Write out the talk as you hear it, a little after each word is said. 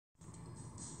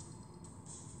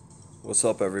What's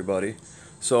up, everybody?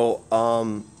 So,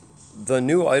 the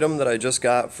new item that I just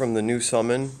got from the new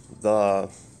summon, the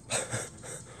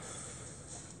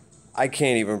I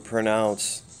can't even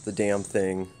pronounce the damn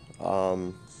thing.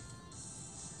 The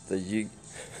Yi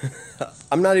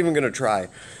I'm not even gonna try.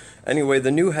 Anyway, the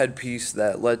new headpiece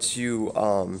that lets you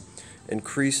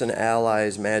increase an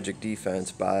ally's magic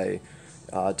defense by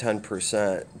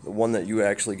 10%, the one that you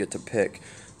actually get to pick.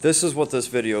 This is what this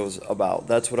video is about.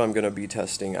 That's what I'm going to be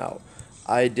testing out.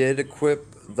 I did equip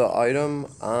the item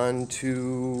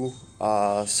onto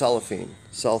cellophane.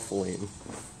 So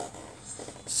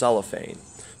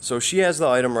she has the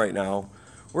item right now.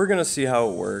 We're going to see how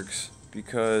it works,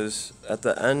 because at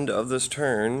the end of this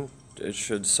turn, it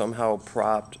should somehow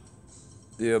prompt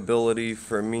the ability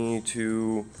for me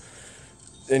to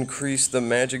increase the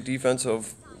magic defense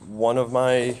of one of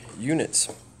my units.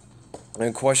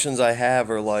 And questions I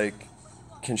have are like,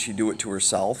 can she do it to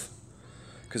herself?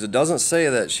 Because it doesn't say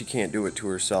that she can't do it to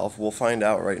herself. We'll find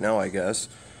out right now, I guess.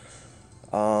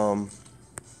 Well,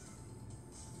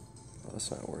 that's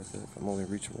not worth it if I'm only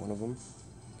reaching one of them.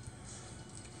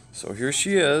 So here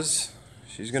she is.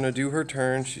 She's going to do her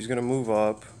turn. She's going to move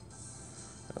up.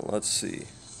 And let's see.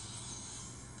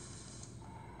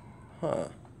 Huh.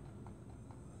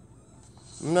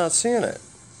 I'm not seeing it.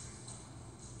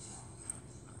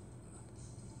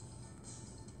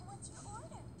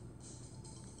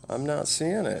 I'm not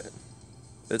seeing it.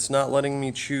 It's not letting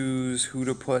me choose who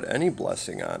to put any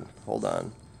blessing on. Hold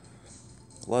on.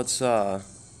 Let's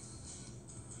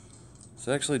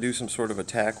actually do some sort of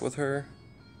attack with her.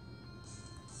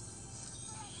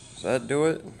 Does that do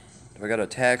it? Do I gotta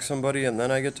attack somebody and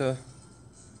then I get to...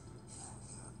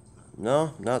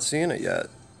 No, not seeing it yet.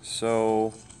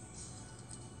 So...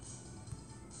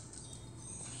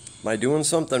 am I doing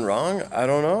something wrong? I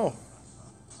don't know.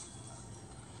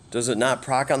 Does it not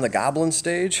proc on the goblin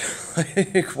stage?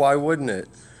 Like, why wouldn't it?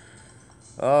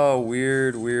 Oh,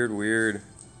 weird.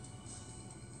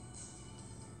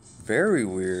 Very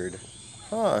weird.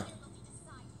 Huh.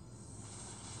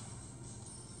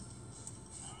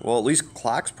 Well, at least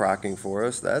clock's procking for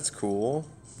us. That's cool.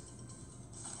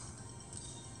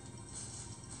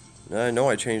 Now I know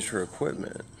I changed her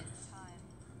equipment.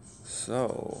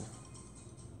 So,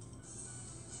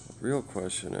 the real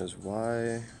question is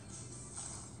why...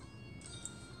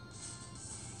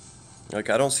 like,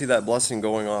 I don't see that blessing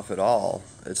going off at all.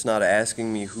 It's not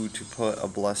asking me who to put a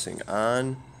blessing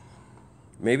on.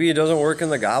 Maybe it doesn't work in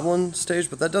the goblin stage,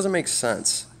 but that doesn't make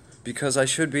sense, because I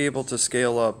should be able to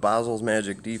scale up Basil's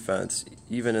magic defense,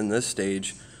 even in this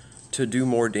stage, to do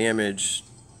more damage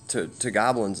to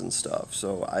goblins and stuff.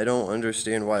 So I don't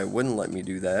understand why it wouldn't let me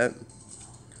do that,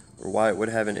 or why it would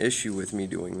have an issue with me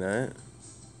doing that.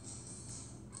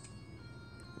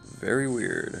 Very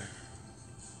weird.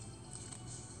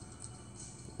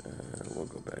 We'll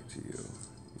go back to you,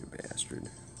 you bastard.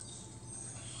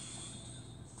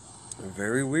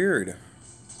 Very weird.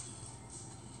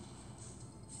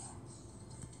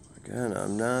 Again,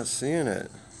 I'm not seeing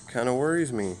it. Kind of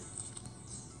worries me.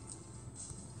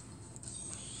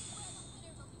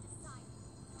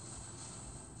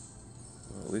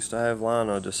 Well, at least I have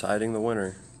Lana deciding the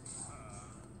winner.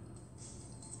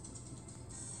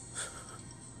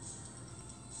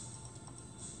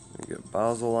 Get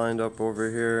Basil lined up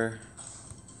over here.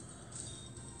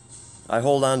 I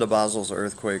hold on to Basil's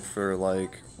Earthquake for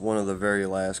like one of the very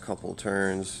last couple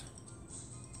turns.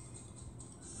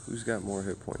 Who's got more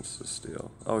hit points to steal?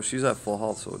 Oh, she's at full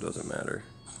health, so it doesn't matter.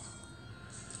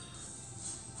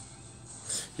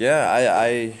 Yeah,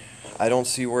 I don't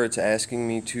see where it's asking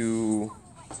me to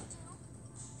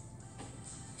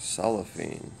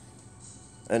cellophane.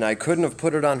 And I couldn't have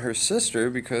put it on her sister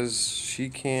because she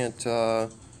can't,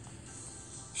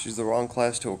 she's the wrong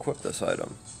class to equip this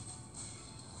item.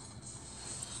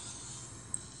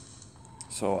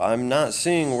 So I'm not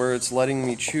seeing where it's letting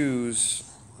me choose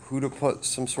who to put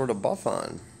some sort of buff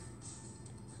on.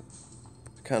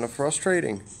 Kind of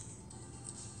frustrating.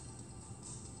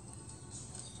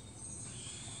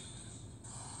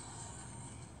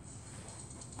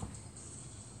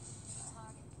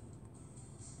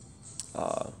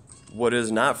 What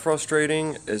is not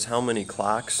frustrating is how many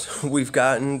clocks we've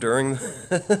gotten during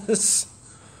this.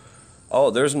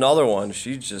 Oh, there's another one.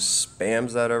 She just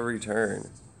spams that every turn.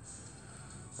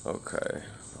 Okay,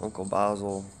 Uncle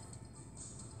Basil.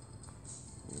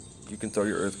 You can throw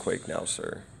your earthquake now,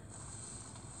 sir.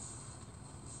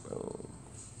 Boom.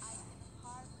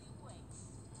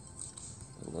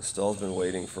 And Lestelle's been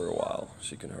waiting for a while.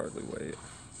 She can hardly wait.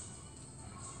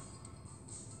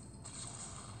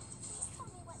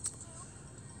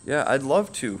 Yeah, I'd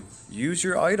love to. Use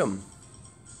your item.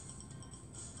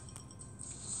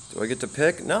 Do I get to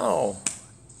pick? No.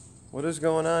 What is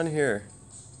going on here?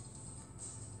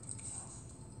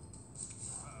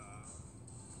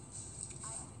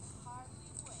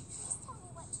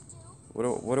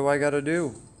 What do I gotta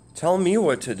do? Tell me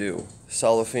what to do.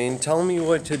 Cellophane, tell me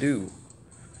what to do.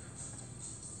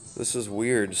 This is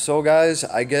weird. So guys,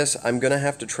 I guess I'm gonna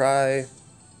have to try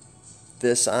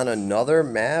this on another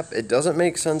map. It doesn't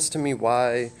make sense to me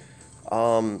why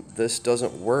this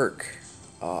doesn't work.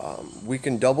 We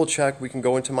can double check. We can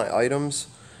go into my items.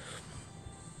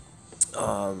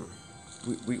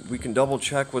 We can double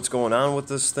check what's going on with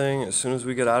this thing. As soon as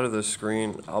we get out of this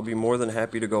screen, I'll be more than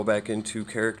happy to go back into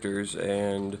characters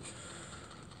and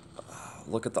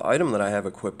look at the item that I have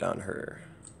equipped on her.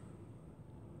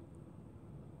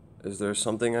 Is there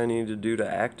something I need to do to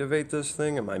activate this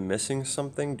thing? Am I missing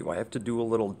something? Do I have to do a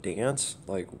little dance?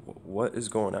 Like, what is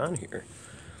going on here?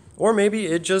 Or maybe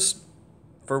it just,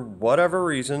 for whatever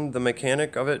reason, the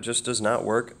mechanic of it just does not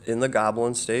work in the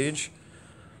goblin stage.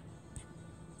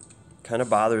 Kind of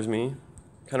bothers me.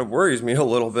 Kind of worries me a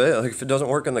little bit. Like, if it doesn't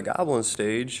work in the goblin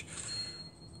stage,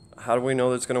 how do we know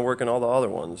that it's going to work in all the other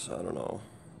ones? I don't know.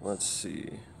 Let's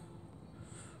see.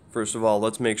 First of all,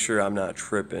 let's make sure I'm not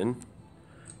tripping.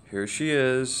 Here she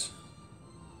is.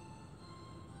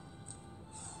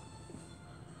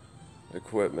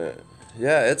 Equipment.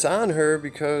 Yeah, it's on her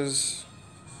because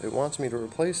it wants me to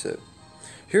replace it.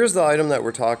 Here's the item that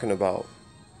we're talking about.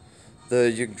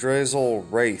 The Yggdrasil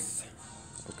Wraith.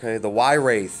 Okay, the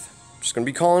Y-Wraith. I'm just going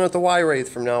to be calling it the Y-Wraith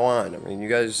from now on. I mean, you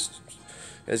guys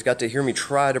got to hear me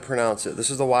try to pronounce it. This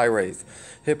is the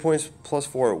Y-Wraith. Hit points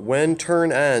 +4. When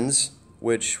turn ends,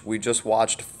 which we just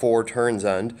watched 4 turns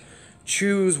end,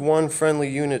 choose one friendly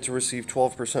unit to receive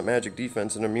 12% magic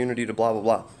defense and immunity to blah blah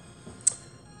blah.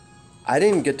 I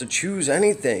didn't get to choose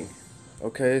anything.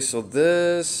 Okay, so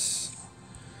this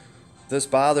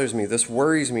bothers me. This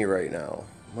worries me right now.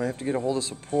 I might have to get a hold of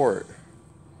support.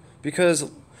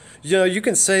 Because, you know, you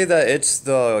can say that it's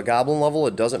the goblin level,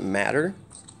 it doesn't matter.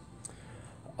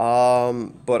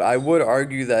 But I would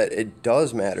argue that it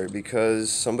does matter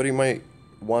because somebody might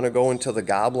want to go into the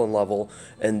goblin level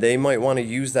and they might want to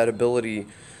use that ability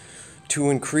to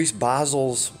increase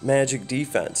Basil's magic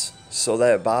defense so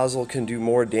that Basil can do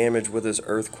more damage with his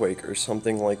earthquake or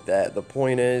something like that. The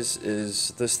point is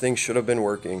this thing should have been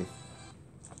working.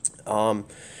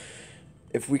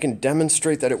 If we can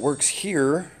demonstrate that it works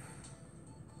here,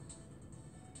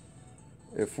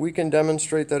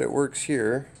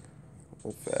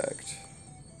 in fact,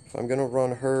 if I'm gonna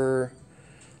run her,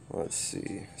 let's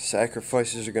see.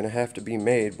 Sacrifices are going to have to be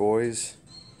made, boys.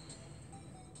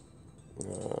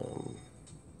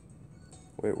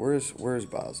 Wait, where's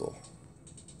Basil?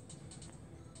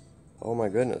 Oh my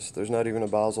goodness, there's not even a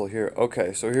Basil here.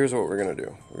 Okay, so here's what we're going to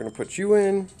do. We're going to put you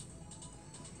in.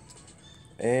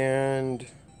 And,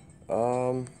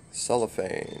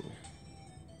 cellophane.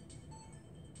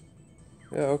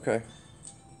 Yeah, okay.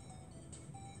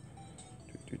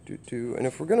 And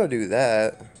if we're going to do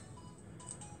that,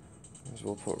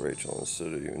 we'll put Rachel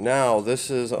instead of you. Now, this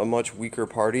is a much weaker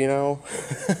party now.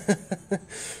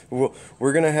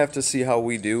 We're going to have to see how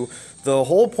we do. The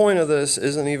whole point of this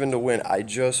isn't even to win. I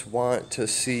just want to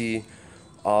see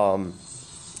the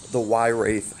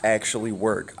Y-Wraith actually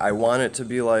work. I want it to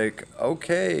be like,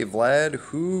 okay, Vlad,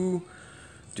 who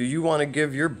do you want to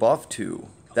give your buff to?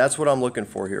 That's what I'm looking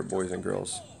for here, boys and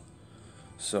girls.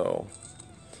 So,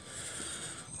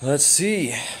 let's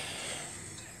see.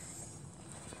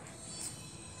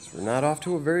 We're not off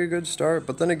to a very good start,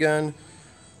 but then again,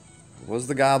 it was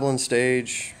the goblin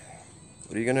stage.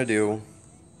 What are you gonna do?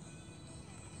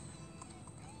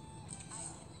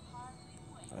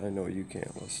 I know you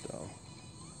can't, Listel.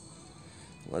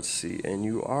 Let's see, and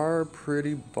you are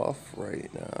pretty buff right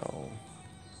now.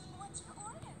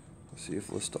 Let's see if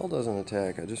Listel doesn't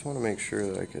attack. I just want to make sure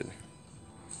that I could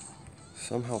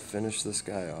somehow finish this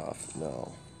guy off.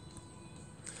 No.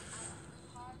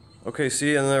 Okay,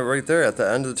 see, and then right there at the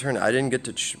end of the turn, I didn't get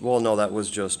to... well, no, that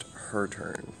was just her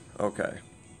turn. Okay.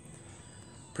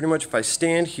 Pretty much if I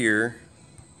stand here,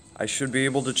 I should be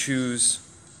able to choose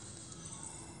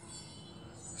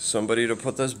somebody to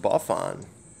put this buff on.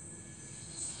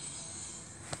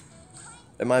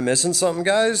 Am I missing something,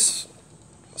 guys?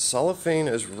 Cellophane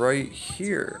is right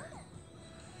here.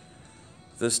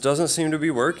 This doesn't seem to be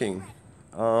working.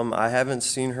 I haven't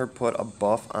seen her put a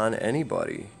buff on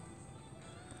anybody.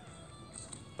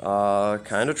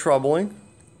 Kind of troubling.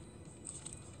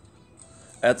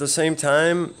 At the same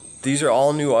time, these are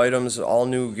all new items, all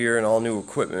new gear, and all new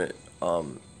equipment.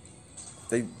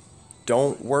 They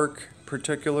don't work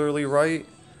particularly right.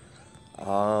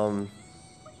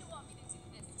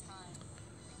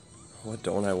 What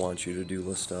don't I want you to do,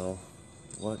 Listel?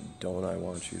 What don't I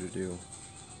want you to do?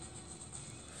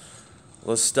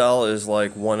 Listel is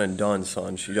like one and done,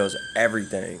 son. She does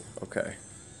everything. Okay.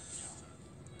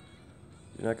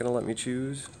 You're not gonna let me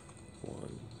choose?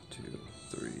 1, 2,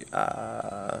 3.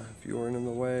 If you weren't in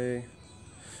the way.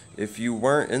 If you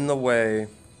weren't in the way,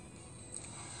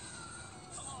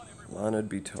 Lana'd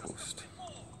be toast.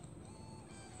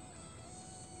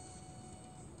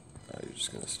 You're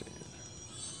just gonna stand.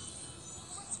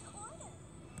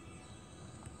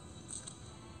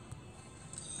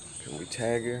 Can we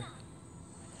tag her?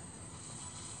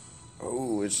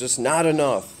 Oh, it's just not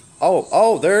enough.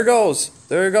 Oh, there it goes.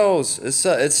 There it goes. It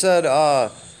said,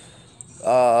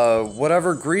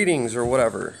 whatever greetings or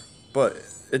whatever. But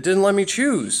it didn't let me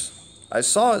choose. I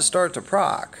saw it start to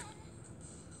proc.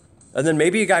 And then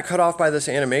maybe it got cut off by this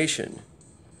animation.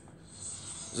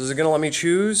 Is it gonna let me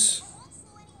choose?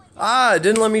 It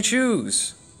didn't let me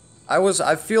choose.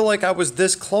 I feel like I was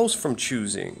this close from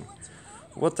choosing.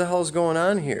 What the hell is going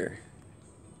on here?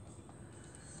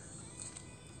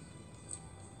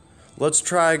 Let's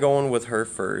try going with her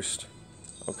first.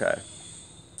 Okay.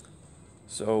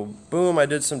 So, boom, I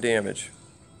did some damage.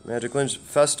 Magic Lynch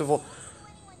Festival.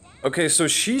 Okay, so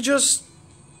she just,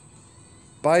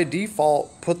 by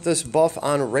default, put this buff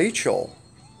on Rachel.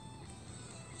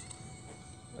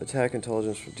 Attack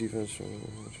intelligence for defense.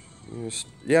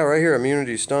 Yeah, right here.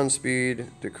 Immunity, stun speed,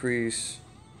 decrease.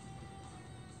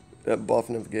 That buff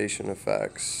navigation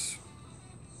effects.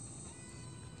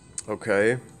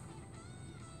 Okay.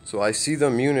 So I see the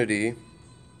immunity.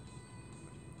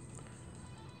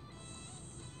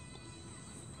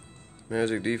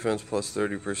 Magic defense plus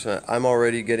 30%. I'm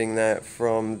already getting that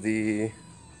from the...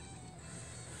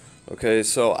 Okay,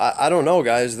 so I don't know,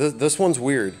 guys. This one's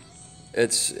weird.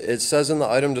 It says in the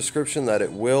item description that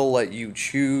it will let you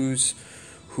choose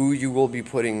who you will be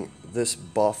putting this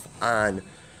buff on.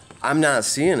 I'm not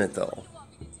seeing it, though.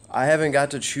 I haven't got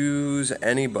to choose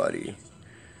anybody.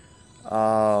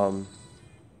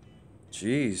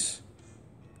 Jeez.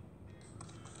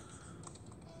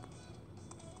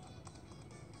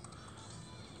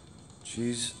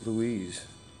 Jeez Louise.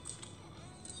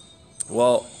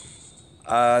 Well,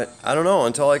 I don't know.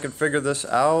 Until I can figure this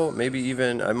out, maybe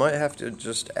even I might have to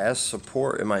just ask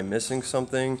support. Am I missing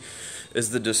something?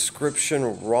 Is the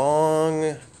description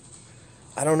wrong?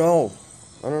 I don't know.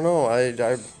 I don't know. I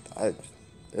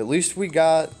at least we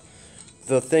got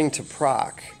the thing to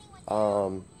proc.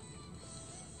 I'm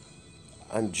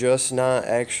just not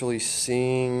actually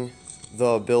seeing the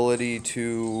ability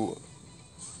to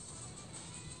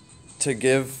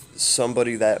give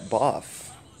somebody that buff.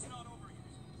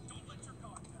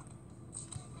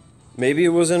 Maybe it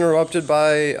was interrupted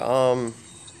by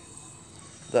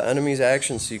the enemy's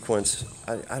action sequence.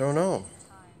 I don't know.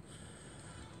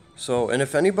 So, and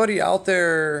if anybody out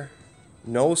there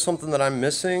knows something that I'm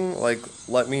missing, like,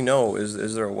 let me know.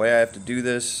 Is there a way I have to do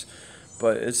this?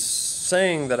 But it's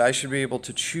saying that I should be able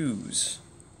to choose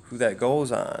who that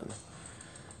goes on.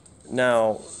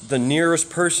 Now, the nearest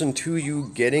person to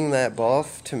you getting that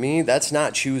buff, to me, that's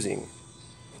not choosing.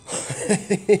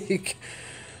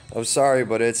 I'm sorry,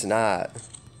 but it's not.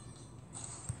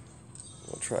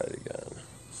 We'll try it again.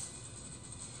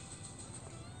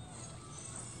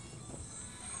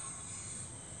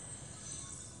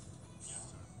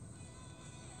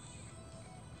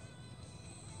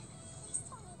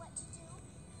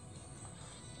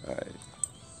 Alright.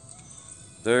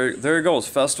 There it goes.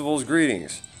 Festival's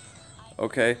greetings.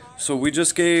 Okay, so we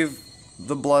just gave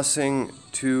the blessing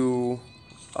to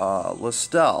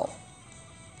Listel.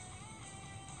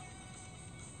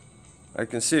 I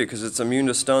can see it because it's immune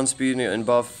to stun, speed, and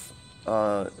buff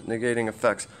negating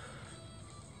effects.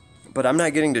 But I'm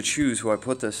not getting to choose who I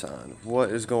put this on.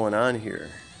 What is going on here?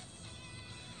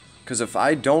 Because if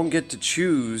I don't get to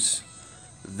choose,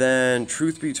 then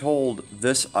truth be told,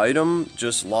 this item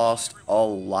just lost a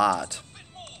lot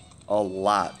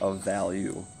of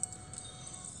value.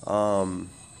 I'm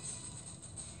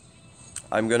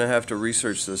gonna have to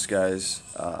research this, guys.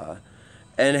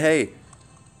 And hey,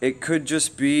 it could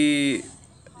just be,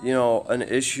 you know, an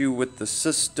issue with the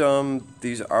system.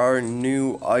 These are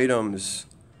new items.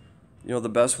 You know, the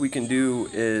best we can do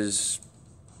is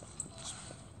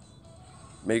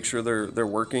make sure they're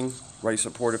working. Right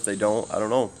support if they don't. I don't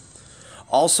know.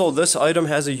 Also, this item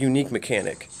has a unique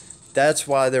mechanic. That's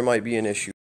why there might be an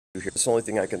issue here. It's the only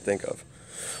thing I can think of.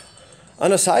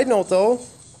 On a side note, though,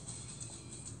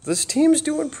 this team's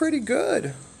doing pretty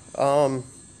good.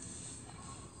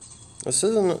 This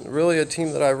isn't really a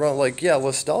team that I run. Like, yeah,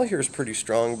 Listel here is pretty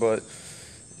strong, but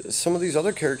some of these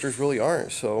other characters really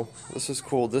aren't, so this is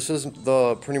cool. This is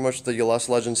pretty much the Less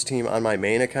Legends team on my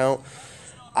main account.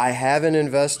 I haven't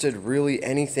invested really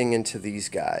anything into these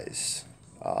guys.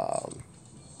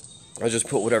 I just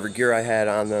put whatever gear I had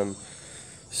on them.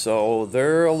 So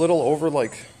they're a little over,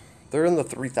 like, they're in the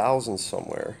 3,000s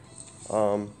somewhere.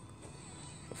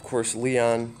 Of course,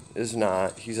 Leon is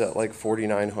not. He's at like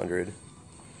 4,900.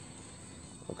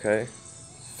 Okay.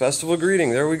 Festival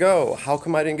greeting, there we go. How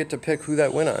come I didn't get to pick who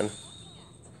that went on?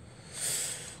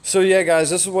 So yeah, guys,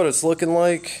 this is what it's looking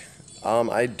like.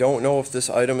 I don't know if this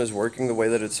item is working the way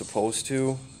that it's supposed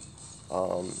to,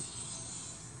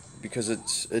 because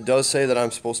it does say that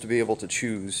I'm supposed to be able to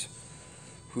choose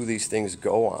who these things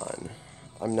go on.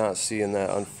 I'm not seeing that,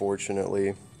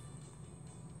 unfortunately.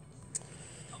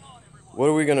 What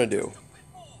are we gonna do?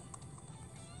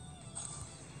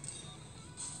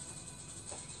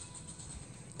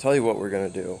 Tell you what we're gonna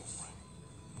do.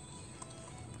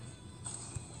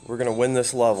 We're gonna win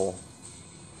this level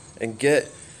and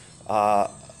get,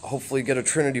 hopefully get a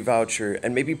Trinity voucher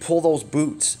and maybe pull those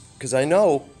boots, because I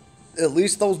know at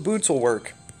least those boots will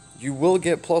work. You will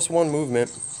get +1 movement.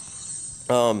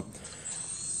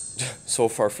 So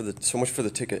much for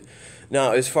the ticket.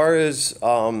 Now, as far as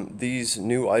these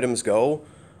new items go,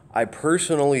 I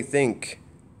personally think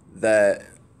that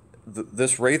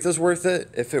this Wraith is worth it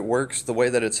if it works the way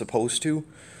that it's supposed to,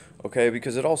 okay?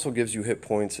 Because it also gives you hit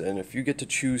points, and if you get to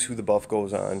choose who the buff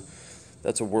goes on,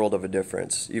 that's a world of a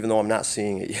difference, even though I'm not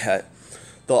seeing it yet.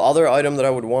 The other item that I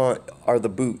would want are the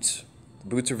boots. The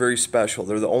boots are very special.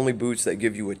 They're the only boots that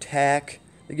give you attack,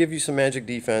 they give you some magic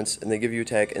defense, and they give you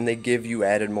attack, and they give you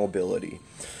added mobility.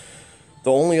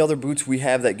 The only other boots we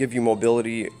have that give you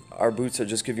mobility are boots that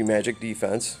just give you magic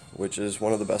defense, which is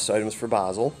one of the best items for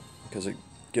Basil, because it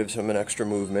gives him an extra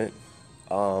movement.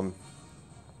 I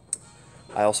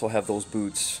also have those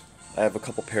boots. I have a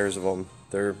couple pairs of them.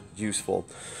 They're useful.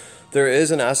 There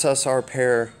is an SSR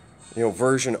pair,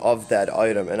 version of that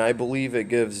item, and I believe it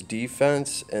gives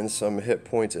defense and some hit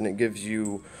points, and it gives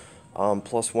you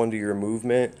 +1 to your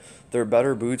movement. They're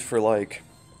better boots for like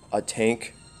a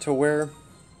tank to wear,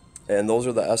 and those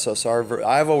are the SSR.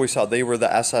 I've always thought they were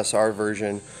the SSR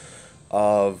version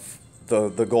of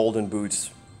the golden boots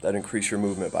that increase your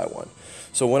movement by 1.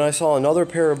 So when I saw another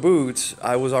pair of boots,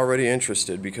 I was already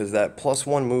interested, because that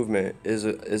 +1 movement is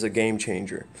a game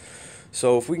changer.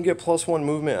 So if we can get +1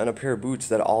 movement on a pair of boots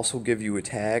that also give you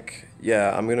attack,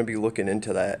 yeah, I'm going to be looking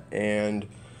into that. And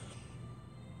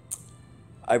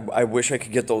I wish I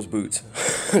could get those boots,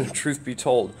 truth be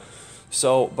told.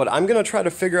 So, but I'm going to try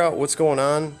to figure out what's going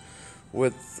on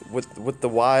with the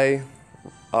Y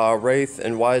Wraith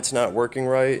and why it's not working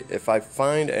right. If I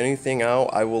find anything out,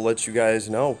 I will let you guys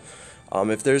know.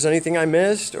 If there's anything I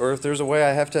missed, or if there's a way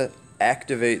I have to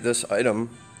activate this item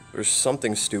or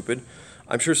something stupid,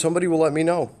 I'm sure somebody will let me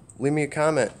know. Leave me a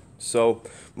comment. So,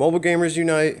 Mobile Gamers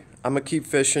Unite. I'm going to keep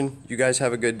fishing. You guys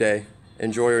have a good day.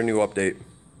 Enjoy our new update.